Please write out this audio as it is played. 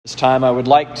This time I would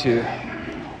like to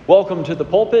welcome to the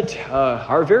pulpit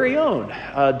our very own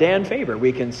Dan Faber,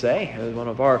 we can say, one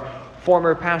of our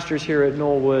former pastors here at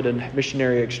Knollwood and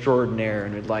missionary extraordinaire,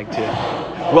 and we'd like to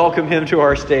welcome him to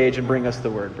our stage and bring us the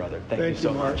word, brother. Thank you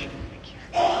so much. Thank you.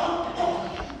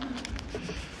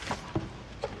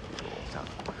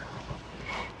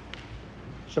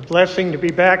 It's a blessing to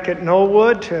be back at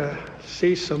Knollwood, to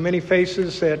see so many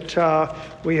faces that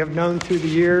we have known through the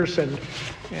years, and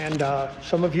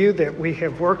some of you that we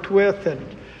have worked with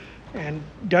and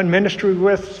done ministry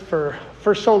with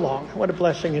for so long. What a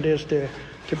blessing it is to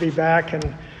be back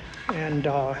and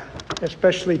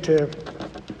especially to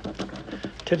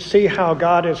see how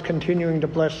God is continuing to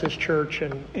bless this church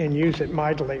and use it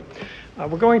mightily.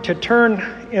 We're going to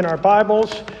turn in our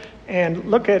Bibles and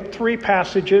look at three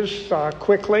passages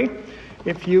quickly.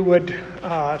 If you would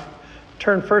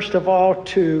turn first of all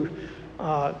to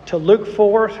Luke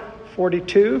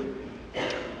 4:42.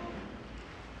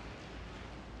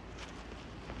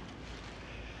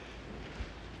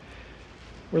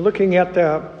 We're looking at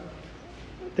the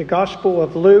Gospel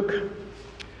of Luke,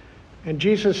 and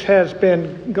Jesus has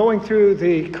been going through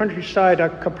the countryside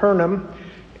of Capernaum,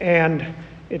 and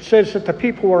it says that the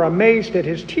people were amazed at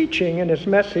his teaching and his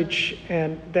message,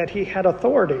 and that he had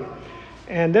authority.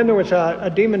 And then there was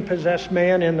a demon-possessed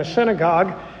man in the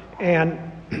synagogue, and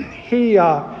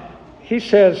he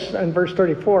says in verse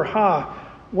 34,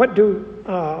 what do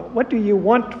you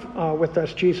want with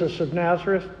us, Jesus of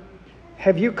Nazareth?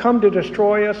 Have you come to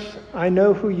destroy us? I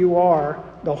know who you are,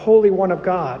 the Holy One of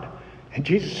God. And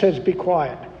Jesus says, be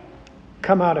quiet.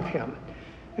 Come out of him.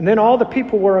 And then all the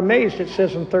people were amazed, it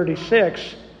says in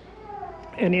 36.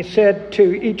 And he said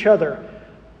to each other,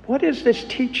 what is this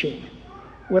teaching?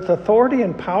 With authority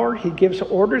and power, he gives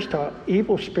orders to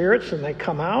evil spirits and they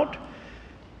come out.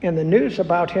 And the news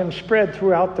about him spread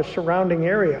throughout the surrounding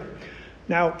area.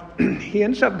 Now, he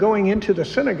ends up going into the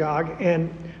synagogue,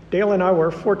 and Dale and I were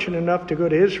fortunate enough to go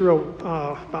to Israel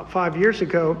about 5 years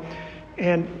ago,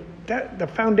 and the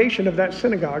foundation of that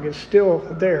synagogue is still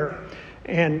there.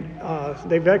 And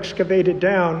they've excavated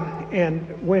down,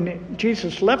 and when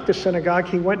Jesus left the synagogue,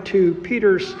 he went to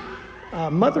Peter's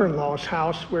mother-in-law's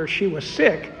house where she was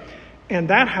sick, and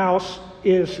that house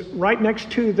is right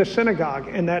next to the synagogue,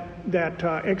 and that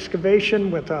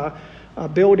excavation with a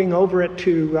building over it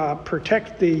to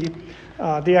protect the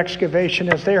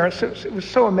excavation is there. It was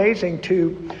so amazing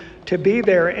to be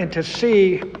there and to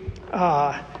see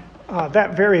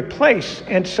that very place.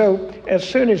 And so as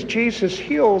soon as Jesus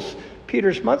heals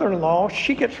Peter's mother-in-law,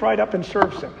 she gets right up and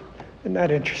serves him. Isn't that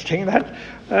interesting?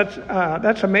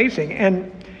 That's amazing.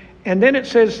 And then it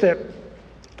says that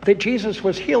Jesus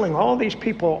was healing all these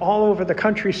people all over the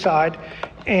countryside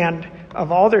and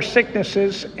of all their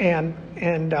sicknesses. And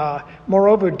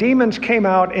moreover, demons came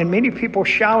out and many people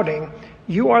shouting,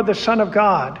 you are the Son of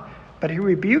God. But he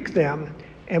rebuked them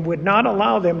and would not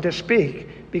allow them to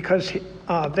speak because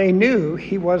they knew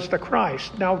he was the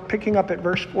Christ. Now picking up at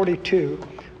verse 42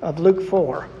 of Luke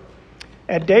 4.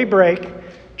 At daybreak,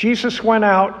 Jesus went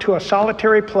out to a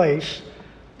solitary place.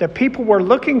 The people were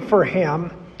looking for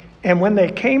him, and when they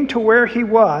came to where he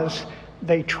was,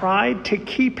 they tried to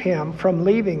keep him from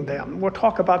leaving them. We'll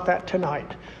talk about that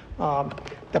tonight.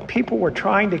 The people were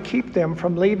trying to keep them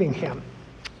from leaving them.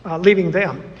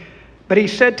 But he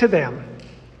said to them,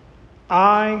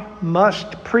 I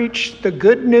must preach the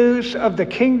good news of the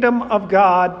kingdom of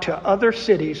God to other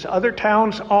cities, other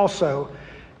towns also,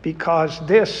 because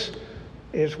this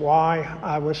is why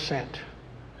I was sent.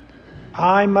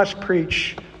 I must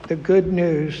preach the good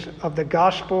news of the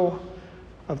gospel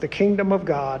of the kingdom of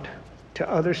God to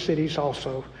other cities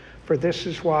also, for this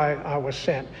is why I was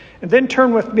sent. And then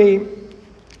turn with me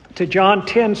to John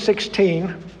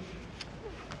 10:16.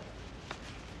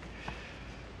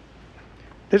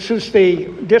 This is the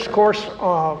discourse,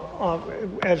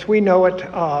 as we know it,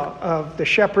 of the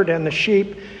shepherd and the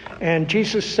sheep. And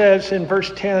Jesus says in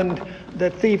verse 10, the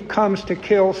thief comes to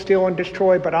kill, steal, and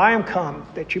destroy, but I am come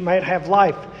that you might have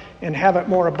life and have it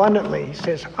more abundantly. He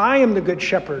says, I am the good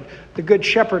shepherd. The good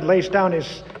shepherd lays down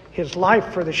his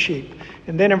life for the sheep.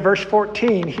 And then in verse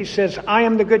 14, he says, I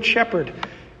am the good shepherd,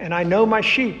 and I know my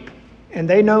sheep, and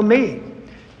they know me.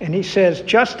 And he says,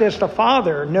 just as the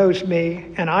Father knows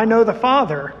me, and I know the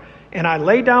Father, and I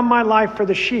lay down my life for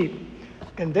the sheep.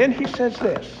 And then he says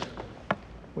this,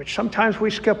 which sometimes we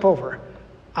skip over.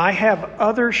 I have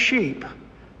other sheep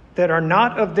that are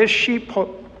not of this sheep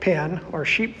pen or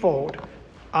sheepfold.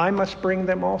 I must bring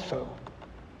them also.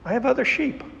 I have other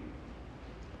sheep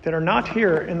that are not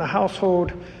here in the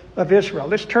household of Israel.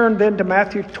 Let's turn then to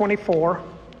Matthew 24.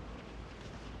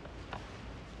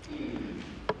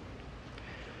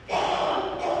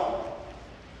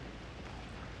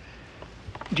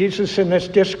 Jesus, in this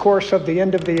discourse of the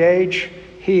end of the age,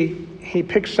 he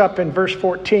picks up in verse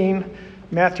 14,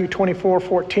 Matthew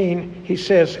 24:14. He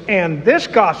says, "And this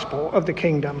gospel of the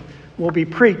kingdom will be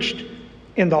preached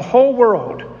in the whole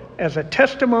world as a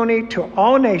testimony to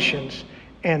all nations,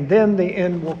 and then the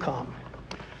end will come."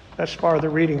 Thus far the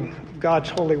reading of God's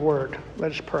holy word.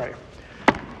 Let us pray.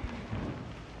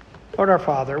 Lord our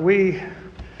Father, we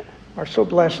are so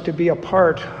blessed to be a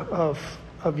part of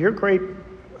your great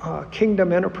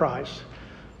kingdom enterprise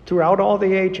throughout all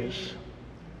the ages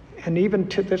and even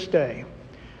to this day.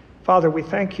 Father, we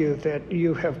thank you that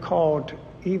you have called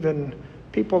even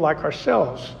people like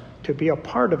ourselves to be a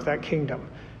part of that kingdom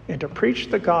and to preach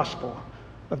the gospel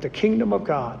of the kingdom of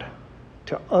God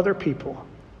to other people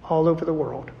all over the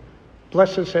world.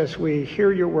 Bless us as we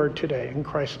hear your word today. In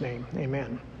Christ's name,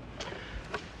 amen.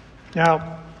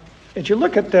 Now, as you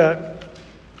look at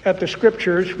the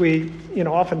scriptures, we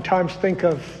oftentimes think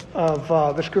of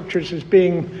the scriptures as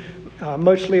being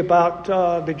mostly about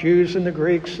the Jews and the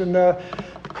Greeks and the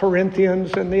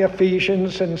Corinthians and the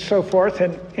Ephesians and so forth.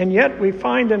 And yet we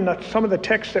find in some of the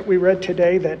texts that we read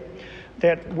today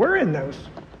that we're in those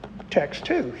texts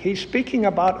too. He's speaking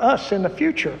about us in the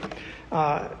future.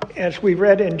 As we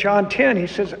read in John 10, he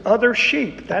says, "Other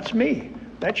sheep," that's me,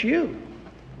 that's you.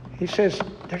 He says,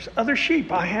 "There's other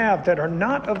sheep I have that are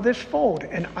not of this fold,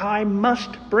 and I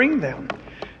must bring them."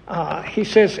 He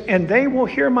says, "And they will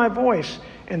hear my voice,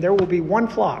 and there will be one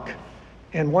flock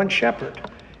and one shepherd."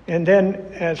 And then,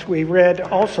 as we read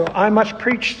also, "I must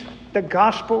preach the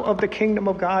gospel of the kingdom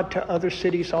of God to other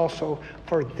cities also,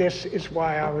 for this is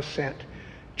why I was sent."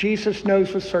 Jesus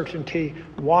knows with certainty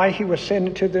why he was sent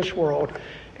into this world.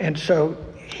 And so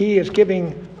he is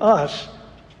giving us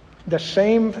the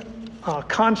same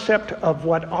concept of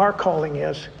what our calling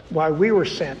is, why we were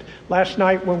sent. Last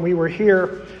night when we were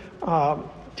here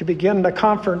to begin the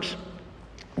conference,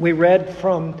 we read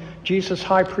from Jesus'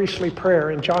 high priestly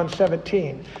prayer in John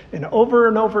 17. And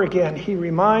over again, he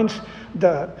reminds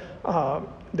the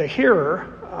hearer,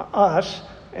 us,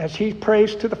 as he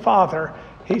prays to the Father.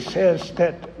 He says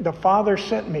that the Father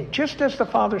sent me, just as the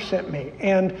Father sent me.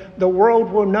 And the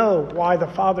world will know why the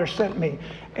Father sent me.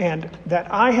 And that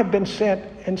I have been sent,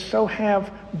 and so have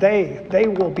they. They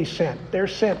will be sent. They're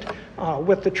sent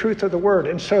with the truth of the word.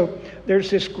 And so there's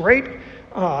this great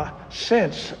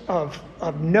sense of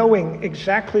knowing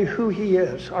exactly who he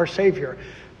is, our Savior.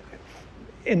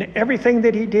 In everything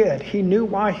that he did, he knew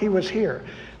why he was here.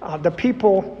 The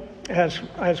people, as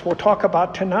we'll talk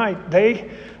about tonight, they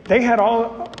had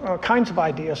all kinds of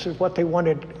ideas of what they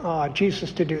wanted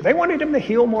Jesus to do. They wanted him to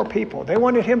heal more people. They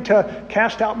wanted him to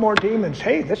cast out more demons.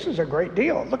 Hey, this is a great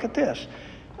deal. Look at this.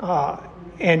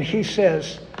 And he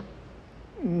says,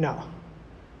 no.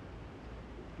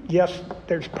 Yes,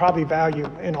 there's probably value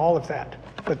in all of that,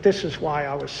 but this is why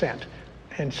I was sent.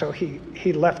 And so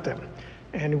he left them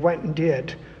and went and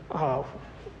did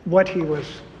what he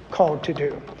was called to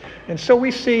do. And so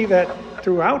we see that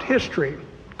throughout history,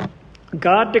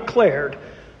 God declared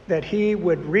that he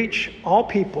would reach all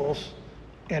peoples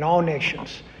and all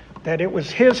nations, that it was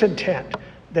his intent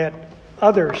that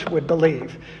others would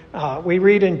believe. We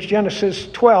read in Genesis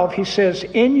 12, he says,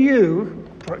 "In you,"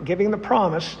 giving the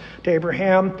promise to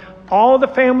Abraham, "all the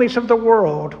families of the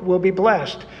world will be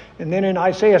blessed." And then in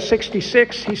Isaiah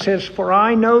 66, he says, "For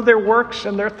I know their works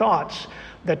and their thoughts.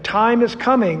 The time is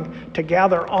coming to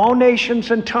gather all nations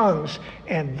and tongues,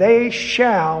 and they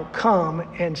shall come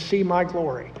and see my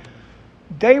glory."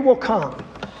 They will come.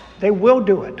 They will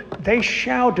do it. They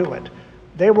shall do it.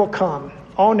 They will come.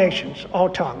 All nations, all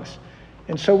tongues.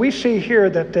 And so we see here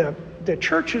that the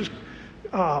church's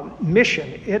mission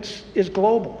is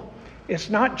global. It's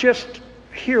not just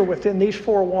here within these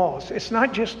four walls. It's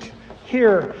not just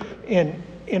here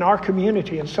in our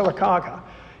community in Sylacauga.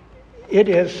 It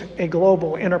is a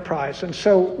global enterprise. And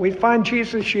so we find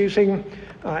Jesus using,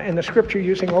 in the scripture,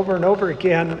 using over and over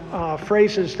again,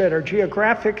 phrases that are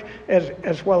geographic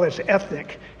as well as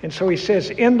ethnic. And so he says,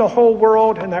 in the whole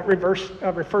world, and that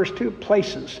refers to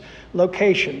places,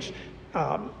 locations,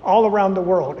 all around the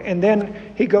world. And then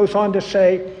he goes on to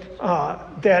say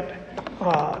that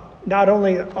not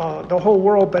only the whole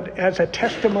world, but as a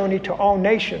testimony to all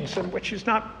nations, and which is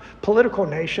not political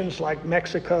nations like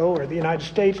Mexico or the United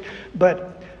States,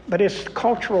 but it's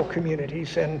cultural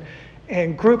communities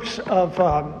and groups of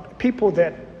people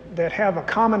that have a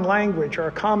common language or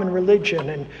a common religion.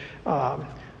 And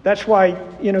that's why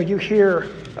you hear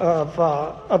of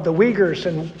the Uyghurs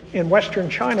in Western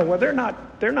China. Well,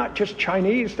 they're not just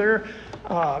Chinese. They're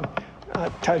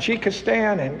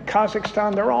Tajikistan and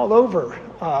Kazakhstan, they're all over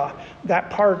that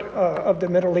part of the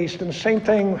Middle East. And the same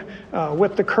thing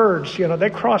with the Kurds. They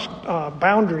cross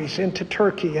boundaries into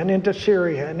Turkey and into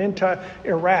Syria and into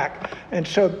Iraq. And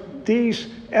so these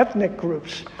ethnic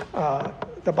groups,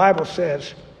 the Bible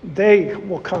says, they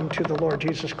will come to the Lord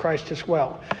Jesus Christ as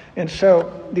well. And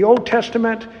so the Old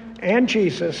Testament and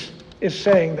Jesus is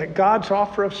saying that God's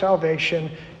offer of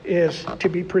salvation is to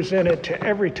be presented to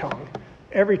every tongue,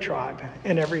 every tribe,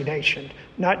 and every nation,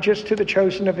 not just to the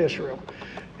chosen of Israel.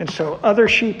 And so other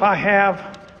sheep I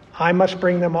have, I must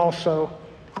bring them also.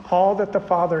 All that the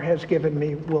Father has given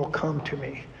me will come to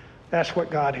me. That's what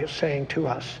God is saying to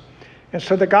us. And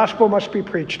so the gospel must be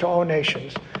preached to all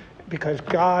nations because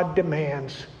God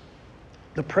demands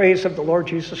the praise of the Lord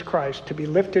Jesus Christ to be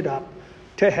lifted up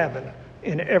to heaven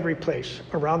in every place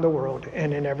around the world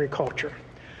and in every culture.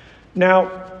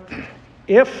 Now,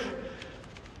 if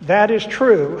that is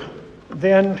true,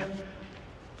 then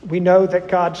we know that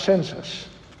God sends us.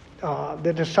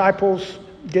 The disciples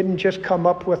didn't just come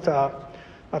up with a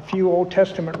few Old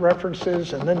Testament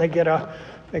references and then they got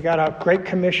a great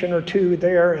commission or two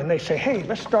there and they say, hey,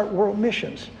 let's start world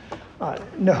missions.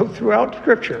 No, throughout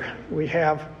Scripture, we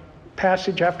have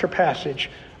passage after passage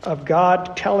of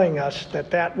God telling us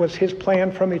that was his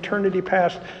plan from eternity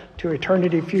past to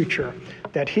eternity future,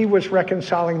 that he was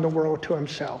reconciling the world to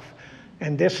himself.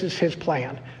 And this is his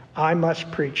plan. I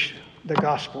must preach the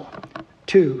gospel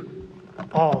to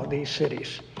all these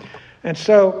cities. And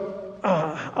so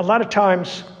a lot of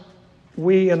times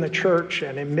we in the church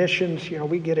and in missions,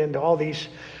 we get into all these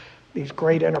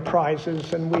great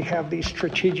enterprises and we have these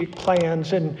strategic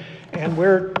plans and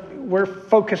we're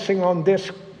focusing on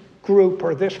this group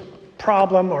or this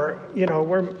problem or,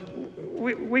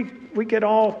 we get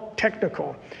all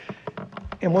technical.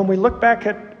 And when we look back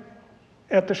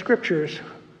at the scriptures,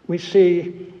 we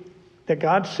see that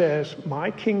God says,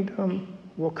 my kingdom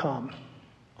will come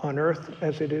on earth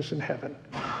as it is in heaven.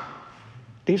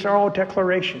 These are all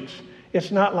declarations.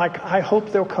 It's not like, I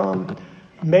hope they'll come.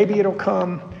 Maybe it'll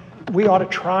come. We ought to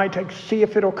try to see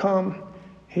if it'll come.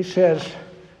 He says,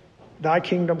 thy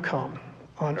kingdom come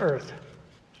on earth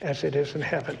as it is in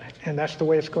heaven. And that's the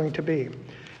way it's going to be.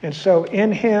 And so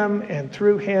in him and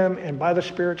through him and by the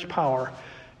Spirit's power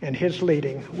and his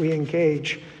leading, we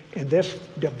engage in this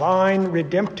divine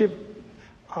redemptive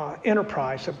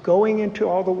enterprise of going into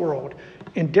all the world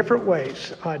in different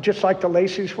ways, just like the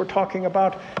Lacey's were talking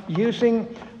about,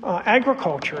 using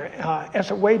agriculture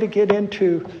as a way to get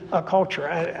into a culture.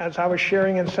 As I was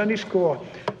sharing in Sunday school,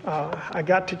 I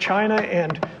got to China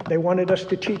and they wanted us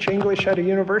to teach English at a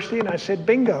university, and I said,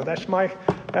 bingo, that's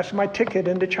my ticket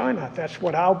into China. That's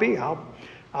what I'll be.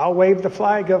 I'll wave the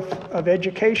flag of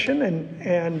education,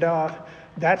 and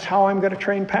that's how I'm going to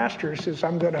train pastors. Is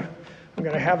I'm going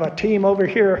to have a team over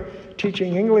here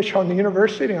teaching English on the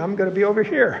university, and I'm going to be over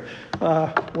here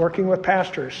working with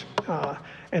pastors.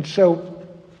 And so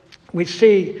we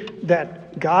see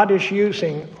that God is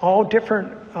using all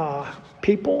different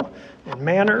people and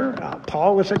manner.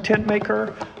 Paul was a tent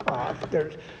maker.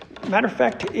 Matter of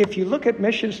fact, if you look at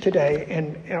missions today,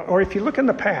 or if you look in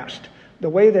the past, the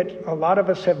way that a lot of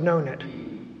us have known it,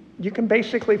 you can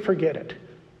basically forget it.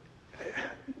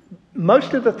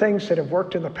 Most of the things that have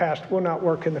worked in the past will not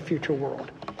work in the future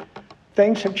world.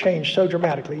 Things have changed so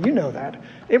dramatically. You know that.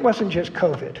 It wasn't just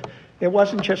COVID. It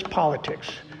wasn't just politics.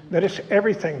 But it's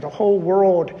everything. The whole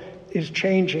world is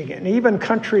changing. And even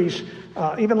countries,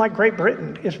 even like Great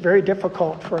Britain, it's very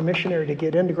difficult for a missionary to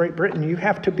get into Great Britain. You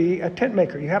have to be a tent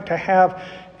maker. You have to have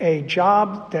a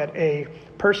job that a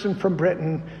person from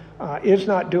Britain is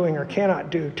not doing or cannot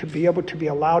do to be able to be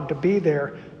allowed to be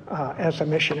there as a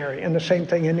missionary. And the same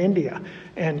thing in India.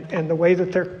 And the way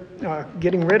that they're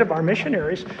getting rid of our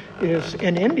missionaries is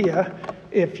in India,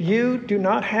 if you do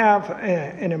not have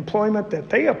an employment that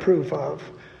they approve of,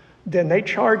 then they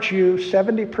charge you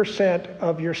 70%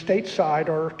 of your stateside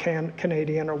or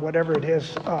Canadian or whatever it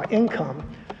is income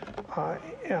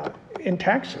in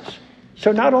taxes.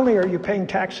 So not only are you paying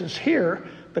taxes here,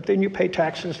 but then you pay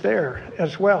taxes there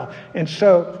as well. And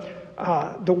so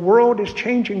the world is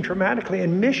changing dramatically,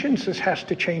 and missions has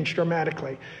to change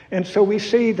dramatically. And so we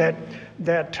see that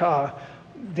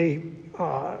the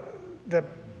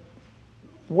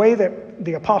way that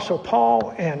the Apostle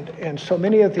Paul and so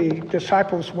many of the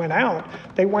disciples went out,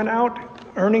 they went out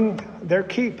earning their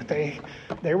keep. They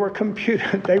weren't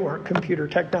computer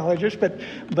technologists,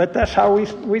 but that's how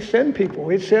we send people.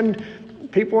 We send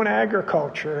people in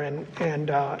agriculture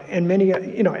and many,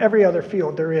 every other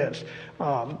field there is.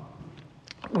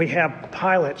 We have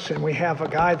pilots, and we have a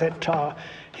guy that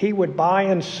he would buy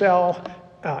and sell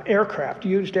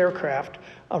used aircraft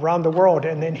around the world,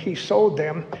 and then he sold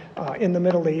them in the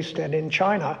Middle East and in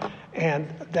China, and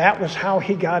that was how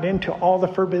he got into all the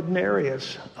forbidden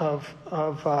areas of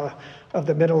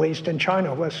the Middle East and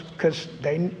China, was because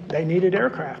they needed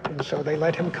aircraft, and so they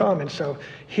let him come, and so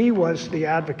he was the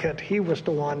advocate. He was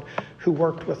the one who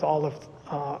worked with all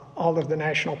of the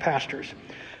national pastors.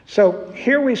 So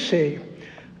here we see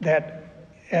that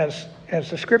as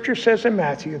the scripture says in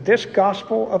Matthew, this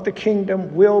gospel of the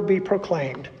kingdom will be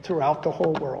proclaimed throughout the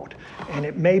whole world. And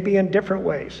it may be in different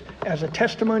ways, as a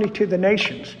testimony to the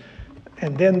nations,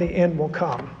 and then the end will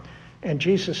come. And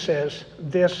Jesus says,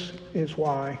 this is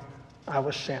why I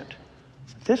was sent.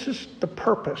 This is the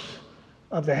purpose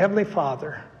of the Heavenly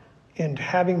Father in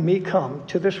having me come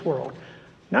to this world,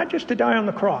 not just to die on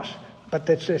the cross, but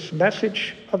that this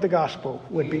message of the gospel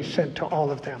would be sent to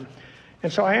all of them.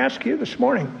 And so I ask you this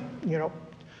morning,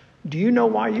 do you know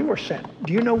why you were sent?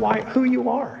 Do you know who you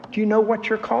are? Do you know what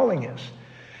your calling is?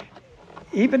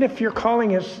 Even if your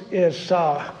calling is in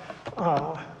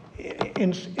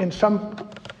some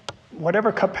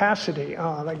whatever capacity,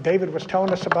 like David was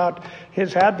telling us about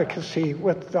his advocacy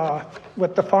with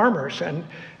the farmers, and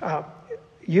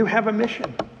you have a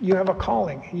mission, you have a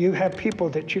calling, you have people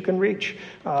that you can reach,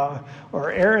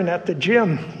 or Aaron at the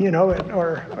gym,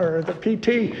 or the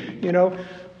PT,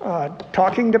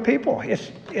 talking to people.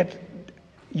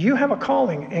 You have a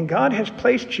calling, and God has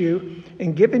placed you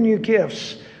and given you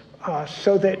gifts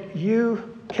so that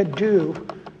you can do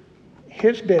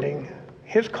His bidding,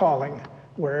 His calling,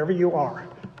 wherever you are.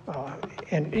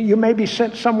 And you may be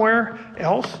sent somewhere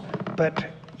else, but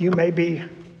you may be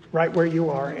right where you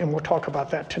are, and we'll talk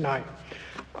about that tonight.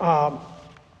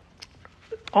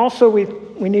 Also,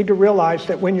 we need to realize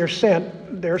that when you're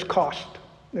sent, there's cost.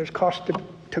 There's cost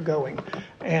to going.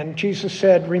 And Jesus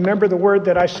said, remember the word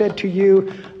that I said to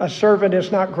you, a servant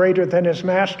is not greater than his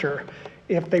master.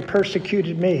 If they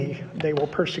persecuted me, they will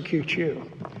persecute you.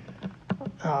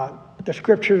 The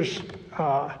scriptures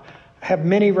have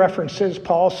many references.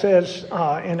 Paul says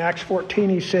in Acts 14,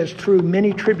 he says, through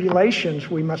many tribulations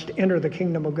we must enter the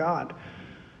kingdom of God.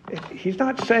 He's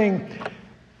not saying,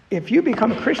 if you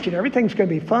become a Christian, everything's going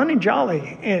to be fun and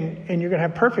jolly, and you're going to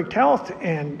have perfect health,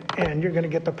 and you're going to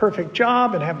get the perfect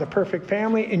job and have the perfect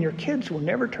family, and your kids will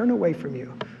never turn away from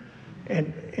you.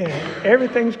 And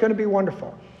everything's going to be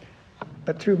wonderful.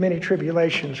 But through many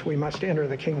tribulations we must enter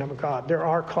the kingdom of God. There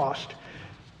are costs.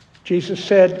 Jesus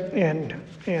said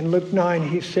in Luke 9,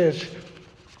 he says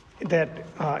that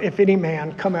if any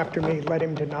man come after me, let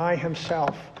him deny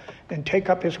himself and take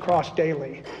up his cross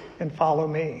daily and follow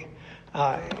me.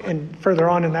 And further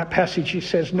on in that passage, he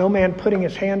says, no man putting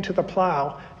his hand to the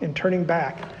plow and turning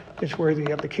back is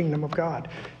worthy of the kingdom of God.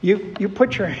 You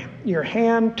put your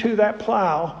hand to that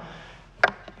plow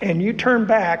and you turn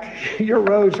back, your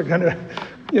rows are going to,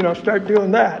 start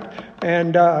doing that.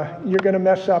 And you're going to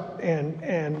mess up, and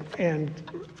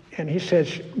he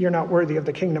says, you're not worthy of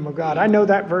the kingdom of God. I know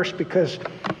that verse because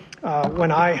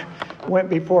when I went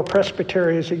before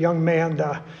Presbytery as a young man,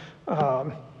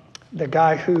 the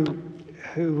guy who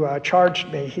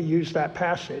charged me, he used that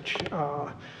passage.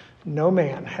 No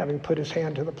man, having put his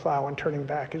hand to the plow and turning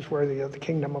back, is worthy of the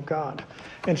kingdom of God.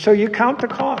 And so you count the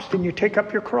cost, and you take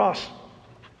up your cross,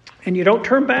 and you don't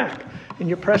turn back, and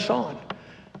you press on.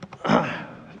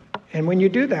 And when you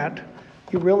do that,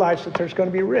 you realize that there's going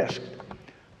to be risk.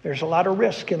 There's a lot of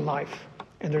risk in life,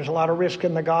 and there's a lot of risk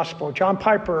in the gospel. John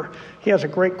Piper, he has a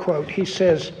great quote. He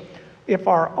says, if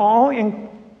our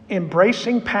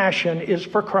all-embracing passion is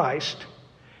for Christ,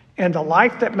 and the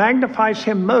life that magnifies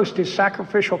him most is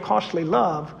sacrificial, costly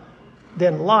love,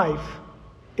 then life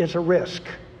is a risk.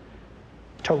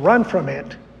 To run from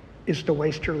it is to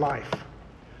waste your life.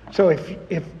 So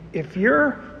if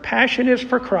your passion is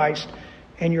for Christ,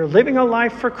 and you're living a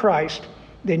life for Christ,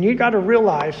 then you got to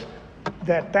realize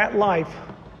that life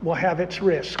will have its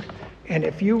risk. And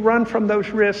if you run from those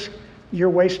risks, you're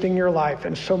wasting your life.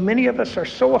 And so many of us are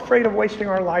so afraid of wasting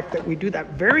our life that we do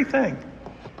that very thing.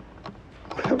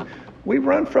 We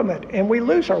run from it and we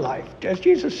lose our life. As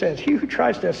Jesus says, he who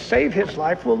tries to save his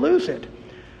life will lose it.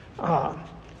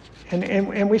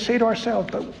 And we say to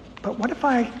ourselves, but what if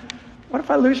I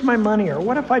lose my money, or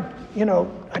what if I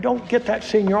don't get that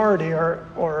seniority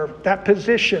or that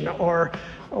position, or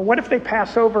what if they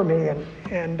pass over me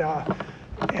and I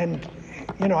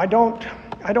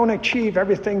don't achieve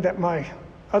everything that my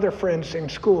other friends in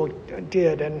school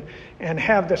did and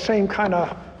have the same kind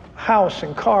of house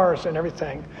and cars and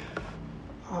everything.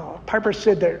 Piper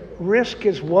said that risk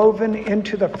is woven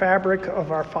into the fabric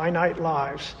of our finite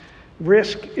lives.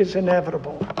 Risk is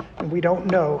inevitable, and we don't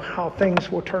know how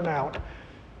things will turn out.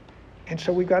 And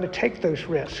so we've got to take those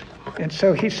risks. And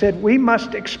so he said, we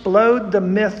must explode the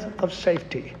myth of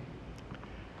safety.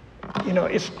 You know,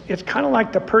 it's kind of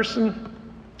like the person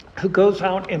who goes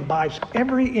out and buys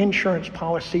every insurance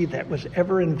policy that was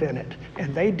ever invented.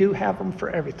 And they do have them for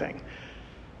everything.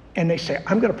 And they say,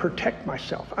 I'm going to protect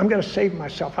myself. I'm going to save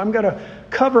myself. I'm going to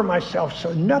cover myself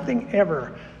so nothing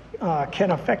ever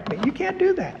can affect me. You can't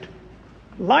do that.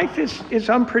 Life is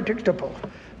unpredictable.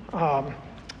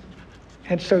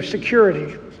 And so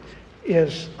security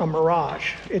is a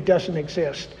mirage. It doesn't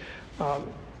exist.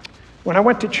 When I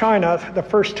went to China the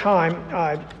first time,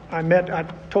 I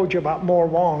told you about Mo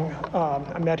Wang.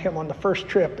 I met him on the first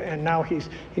trip, and now he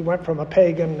went from a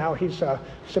pagan, now he's a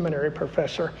seminary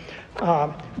professor.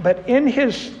 But in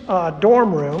his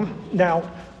dorm room,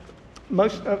 now,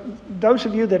 those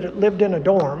of you that lived in a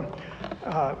dorm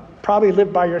probably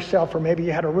lived by yourself, or maybe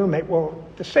you had a roommate. Well,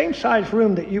 the same size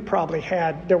room that you probably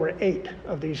had, there were 8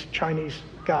 of these Chinese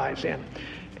guys in.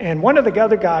 And one of the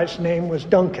other guys' name was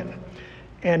Duncan.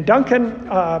 And Duncan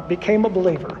became a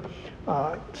believer.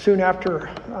 Soon after,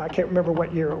 I can't remember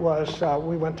what year it was,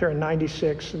 we went there in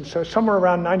 96. And so somewhere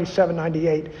around 97,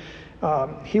 98,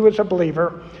 he was a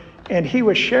believer. And he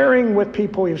was sharing with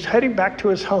people. He was heading back to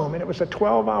his home, and it was a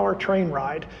 12-hour train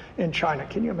ride in China.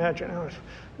 Can you imagine? It was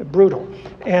brutal.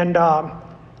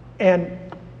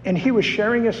 And he was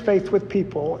sharing his faith with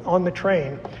people on the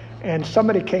train. And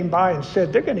somebody came by and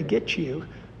said, they're going to get you.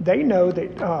 They know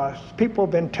that people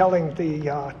have been telling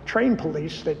the train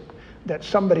police that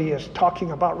somebody is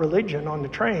talking about religion on the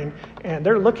train, and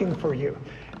they're looking for you.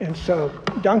 And so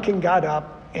Duncan got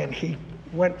up, and he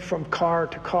went from car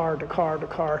to car to car to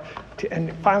car,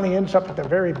 and finally ends up at the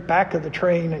very back of the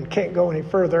train and can't go any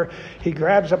further. He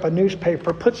grabs up a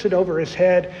newspaper, puts it over his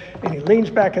head, and he leans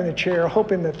back in the chair,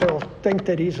 hoping that they'll think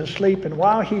that he's asleep. And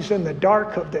while he's in the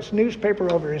dark of this newspaper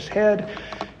over his head,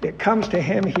 it comes to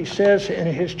him, he says in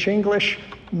his Chinglish,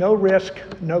 no risk,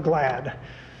 no glad.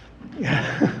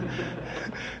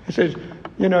 He says,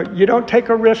 you know, you don't take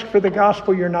a risk for the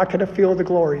gospel, you're not going to feel the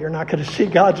glory. You're not going to see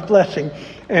God's blessing.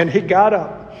 And he got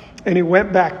up and he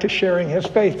went back to sharing his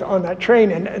faith on that train.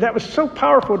 And that was so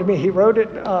powerful to me. He wrote it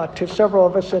to several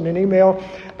of us in an email,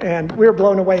 and we were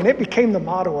blown away. And it became the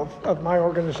motto of my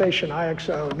organization,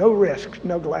 IXO, no risk,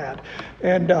 no glad.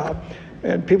 And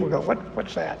people go,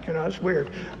 what's that? You know, it's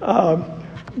weird.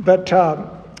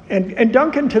 And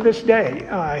Duncan, to this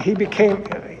day,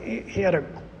 he had a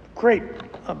great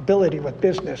ability with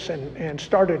business and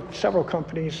started several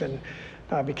companies and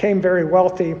became very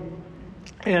wealthy.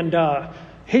 And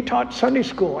he taught Sunday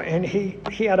school, and he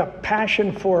had a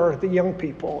passion for the young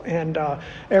people. And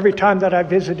every time that I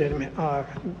visited him,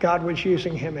 God was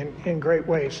using him in great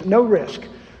ways. No risk,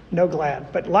 no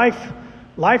glad. But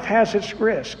life has its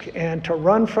risk, and to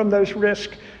run from those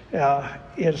risks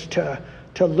is to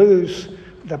lose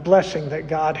the blessing that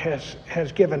God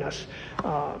has given us.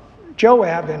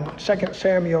 Joab in 2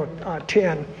 Samuel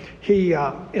 10, he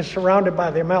is surrounded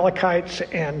by the Amalekites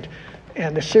and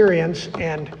the Syrians,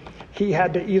 and he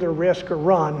had to either risk or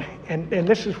run. And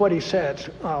this is what he says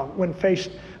when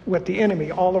faced with the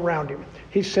enemy all around him.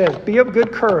 He says, be of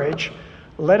good courage,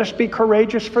 let us be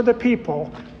courageous for the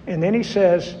people. And then he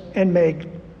says, and may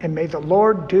the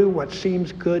Lord do what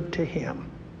seems good to him.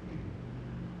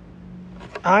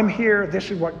 I'm here,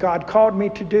 this is what God called me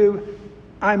to do.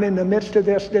 I'm in the midst of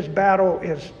this. This battle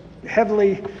is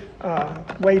heavily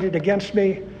weighted against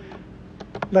me.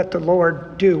 Let the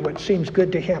Lord do what seems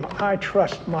good to him. I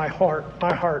trust my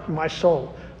heart, my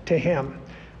soul to him.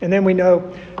 And then we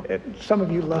know, some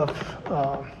of you love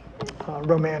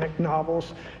romantic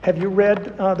novels. Have you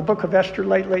read the book of Esther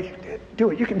lately?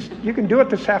 Do it. You can do it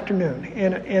this afternoon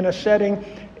in a setting.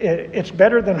 It's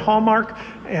better than Hallmark.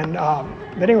 And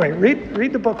but anyway,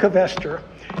 read the book of Esther.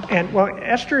 And well,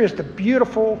 Esther is the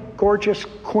beautiful, gorgeous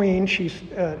queen. She's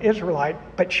Israelite,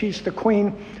 but she's the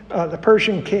queen, the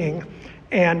Persian king,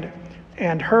 and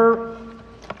her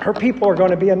people are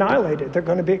going to be annihilated. They're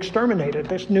going to be exterminated.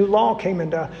 This new law came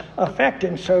into effect,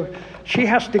 and so she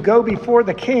has to go before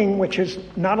the king, which is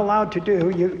not allowed to do.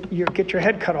 You get your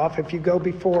head cut off if you go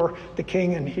before the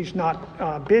king and he's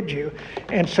not bid you.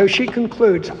 And so she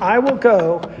concludes, I will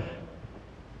go.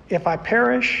 If I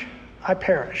perish, I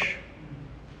perish.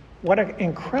 What an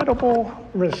incredible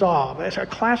resolve. It's a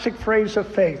classic phrase of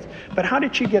faith. But how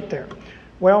did she get there?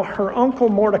 Well, her uncle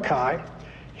Mordecai,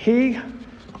 he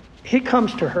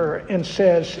comes to her and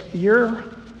says, you're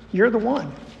the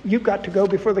one. You've got to go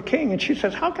before the king. And she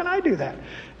says, how can I do that?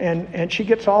 And she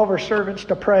gets all of her servants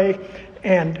to pray.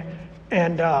 And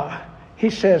he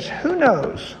says, who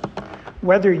knows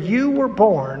whether you were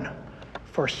born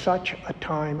for such a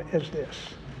time as this?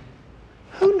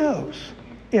 who knows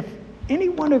if any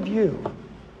one of you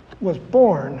was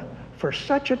born for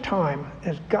such a time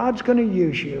as God's going to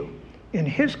use you in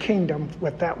his kingdom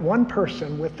with that one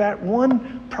person, with that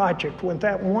one project, with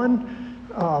that one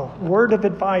word of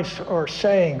advice or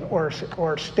saying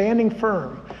or standing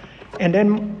firm. And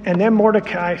then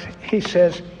Mordecai, he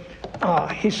says,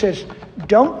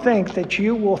 don't think that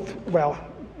you will,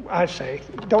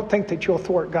 don't think that you'll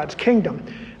thwart God's kingdom.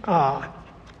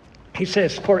 He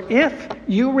says, for if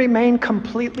you remain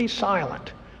completely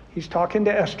silent, he's talking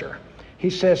to Esther. He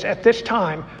says, at this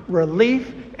time,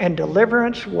 relief and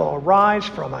deliverance will arise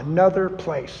from another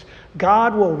place.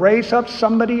 God will raise up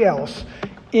somebody else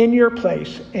in your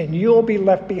place, and you'll be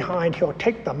left behind. He'll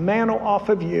take the mantle off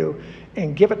of you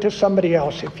and give it to somebody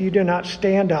else if you do not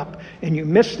stand up and you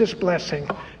miss this blessing.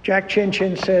 Jack Chin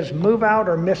Chin says, move out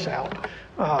or miss out.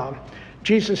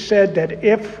 Jesus said that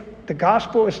if the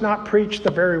gospel is not preached,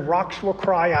 the very rocks will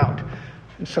cry out.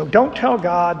 And so don't tell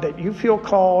God that you feel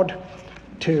called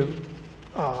to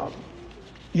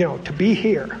be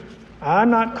here. I'm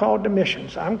not called to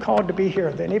missions. I'm called to be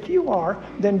here. Then if you are,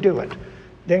 then do it.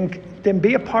 Then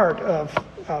be a part of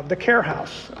the Care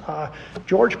House.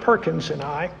 George Perkins and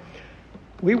I,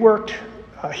 he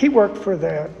worked for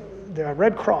the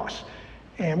Red Cross,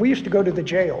 and we used to go to the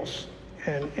jails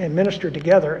and minister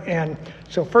together. And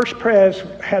so First Pres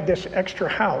had this extra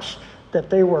house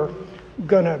that they were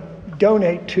going to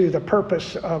donate to the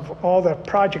purpose of all the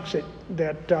projects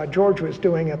that George was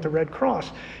doing at the Red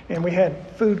Cross. And we had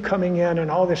food coming in and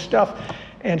all this stuff.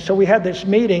 And so we had this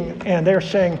meeting, and they're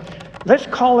saying, let's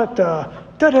call it the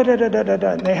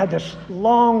da-da-da-da-da-da. And they had this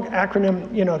long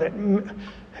acronym, that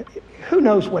who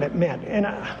knows what it meant. And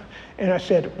I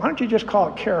said, why don't you just call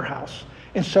it Care House?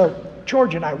 And so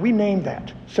George and I, we named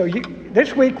that. So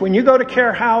this week, when you go to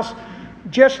Care House,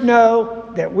 just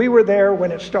know that we were there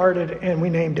when it started and we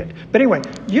named it. But anyway,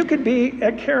 you could be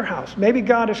at Care House. Maybe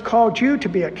God has called you to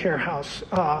be at Care House,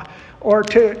 or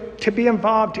to be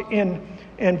involved in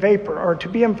Vapor, or to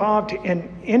be involved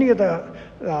in any of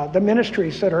the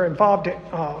ministries that are involved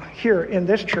here in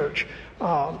this church,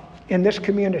 in this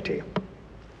community.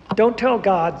 Don't tell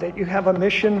God that you have a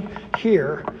mission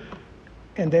here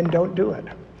and then don't do it.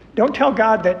 Don't tell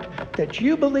God that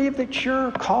you believe that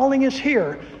your calling is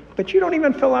here, but you don't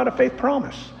even fill out a faith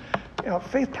promise.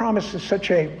 Faith promise is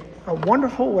such a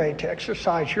wonderful way to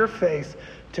exercise your faith,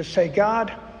 to say,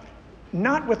 God,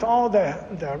 not with all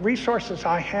the resources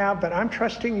I have, but I'm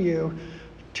trusting you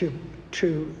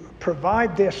to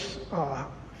provide this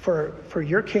for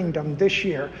your kingdom this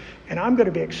year. And I'm going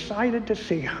to be excited to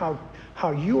see how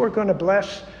you are going to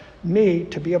bless me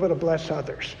to be able to bless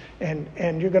others.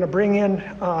 And you're going to bring in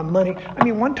money. I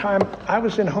mean, one time I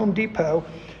was in Home Depot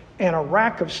and a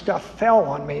rack of stuff fell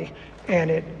on me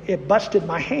and it busted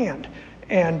my hand.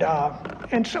 And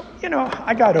so,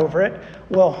 I got over it.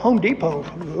 Well, Home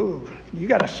Depot, you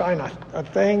got to sign a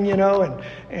thing,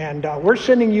 and we're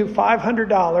sending you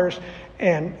 $500.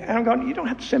 And I'm going, you don't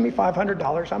have to send me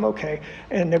 $500. I'm okay.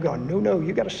 And they're going, no,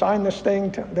 you got to sign this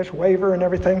thing, this waiver and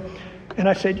everything. And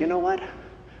I said, you know what?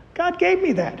 God gave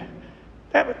me that.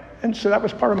 And so that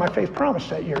was part of my faith promise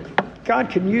that year. God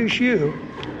can use you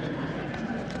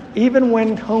even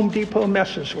when Home Depot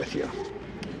messes with you.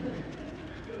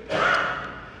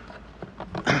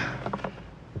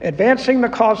 Advancing the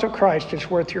cause of Christ is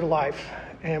worth your life.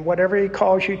 And whatever he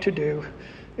calls you to do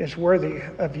is worthy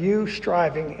of you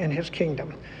striving in his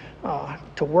kingdom,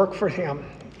 to work for him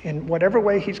in whatever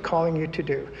way he's calling you to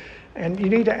do. And you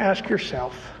need to ask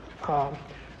yourself,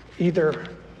 either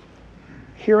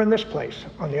here in this place,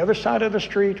 on the other side of the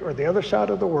street or the other side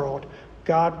of the world,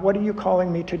 God, what are you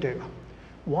calling me to do?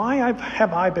 Why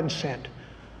have I been sent?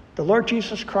 The Lord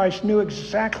Jesus Christ knew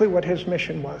exactly what his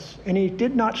mission was, and he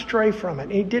did not stray from it.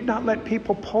 He did not let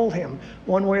people pull him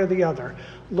one way or the other.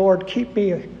 Lord, keep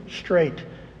me straight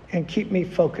and keep me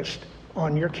focused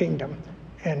on your kingdom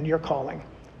and your calling,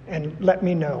 and let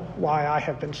me know why I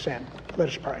have been sent. Let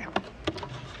us pray.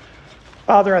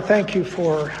 Father, I thank you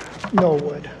for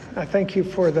Knollwood. I thank you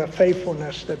for the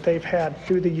faithfulness that they've had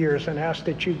through the years, and ask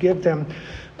that you give them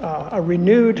a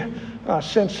renewed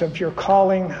sense of your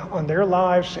calling on their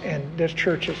lives and this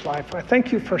church's life. I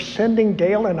thank you for sending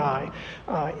Dale and I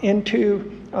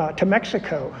to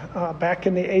Mexico back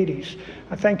in the 80s.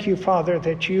 I thank you, Father,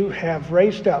 that you have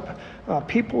raised up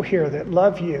people here that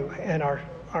love you and are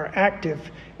active,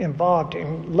 involved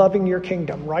in loving your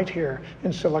kingdom right here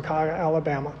in Sylacauga,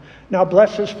 Alabama. Now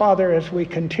bless us, Father, as we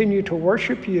continue to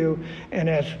worship you and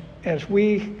as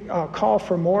we call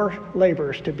for more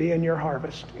laborers to be in your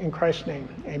harvest. In Christ's name,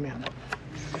 amen.